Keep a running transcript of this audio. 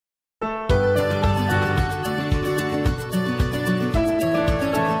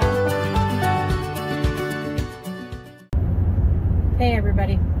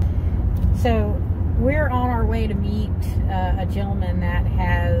everybody. So we're on our way to meet a gentleman that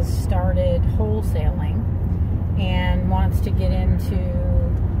has started wholesaling and wants to get into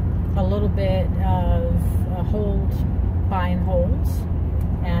a little bit of buy and holds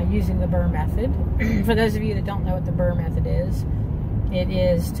using the BRRRR method. For those of you that don't know what the BRRRR method is, it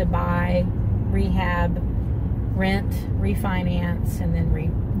is to buy, rehab, rent, refinance, and then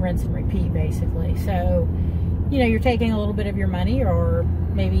rinse and repeat, basically. So, you know, you're taking a little bit of your money, or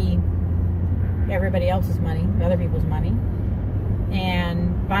maybe everybody else's money, other people's money,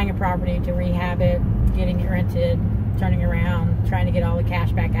 and buying a property to rehab it, getting it rented, turning around, trying to get all the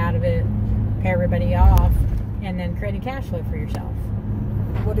cash back out of it, pay everybody off, and then creating cash flow for yourself.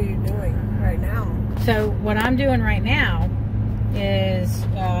 What are you doing right now? So what I'm doing right now is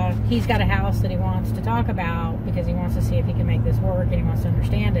he's got a house that he wants to talk about because he wants to see if he can make this work and he wants to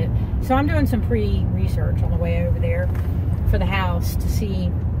understand it. So I'm doing some pre-research on the way over there for the house to see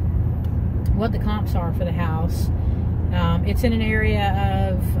what the comps are for the house. It's in an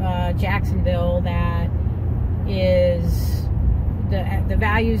area of Jacksonville that is, the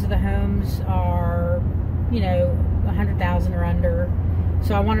values of the homes are, you know, 100,000 or under.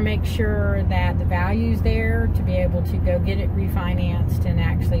 So I want to make sure that the value's there to be able to go get it refinanced and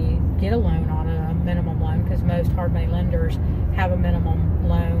actually get a loan on a minimum loan, because most hard money lenders have a minimum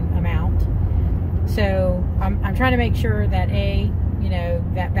loan amount. So I'm trying to make sure that A, you know,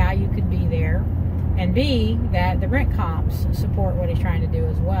 that value could be there, and B, that the rent comps support what he's trying to do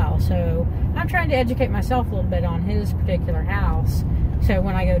as well. So I'm trying to educate myself a little bit on his particular house, so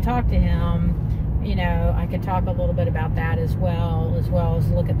when I go talk to him, you know, I could talk a little bit about that as well as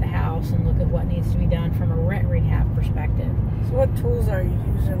look at the house and look at what needs to be done from a rent rehab perspective. So what tools are you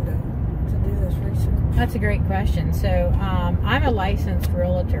using to do this research? That's a great question. So I'm a licensed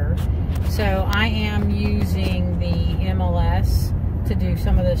realtor, so I am using the MLS to do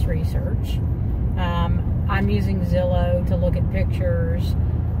some of this research. I'm using Zillow to look at pictures.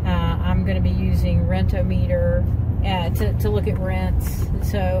 I'm going to be using Rentometer to look at rents.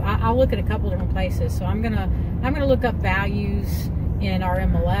 So I'll look at a couple different places. So I'm gonna look up values in our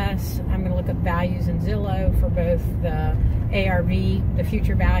MLS. I'm gonna look up values in Zillow for both the ARV, the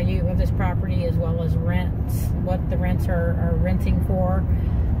future value of this property, as well as rents, what the rents are renting for,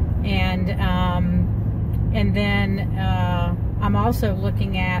 and then I'm also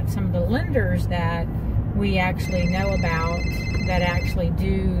looking at some of the lenders that we actually know about that actually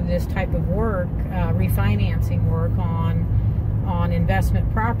do this type of work, refinancing work on investment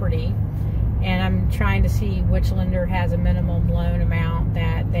property, and I'm trying to see which lender has a minimum loan amount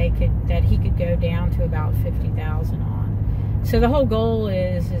that he could go down to about 50,000 on. So the whole goal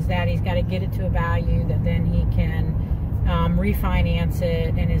is that he's got to get it to a value that then he can refinance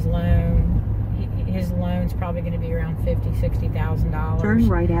it, and his loan's probably going to be around $50,000-$60,000. Turn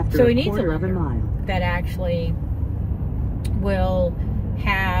right after so he a needs quarter a of a mile that actually will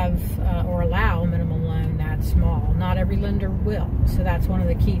have or allow a minimum loan that small. Not every lender will. So that's one of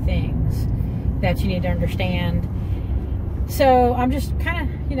the key things that you need to understand. So I'm just kind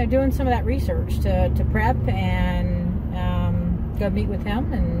of, you know, doing some of that research to prep and go meet with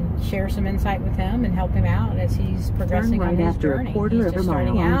him and share some insight with him and help him out as he's progressing on his journey. He's just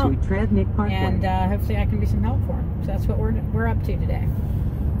starting out, and hopefully I can be some help for him. So that's what we're up to today.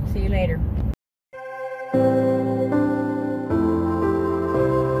 See you later.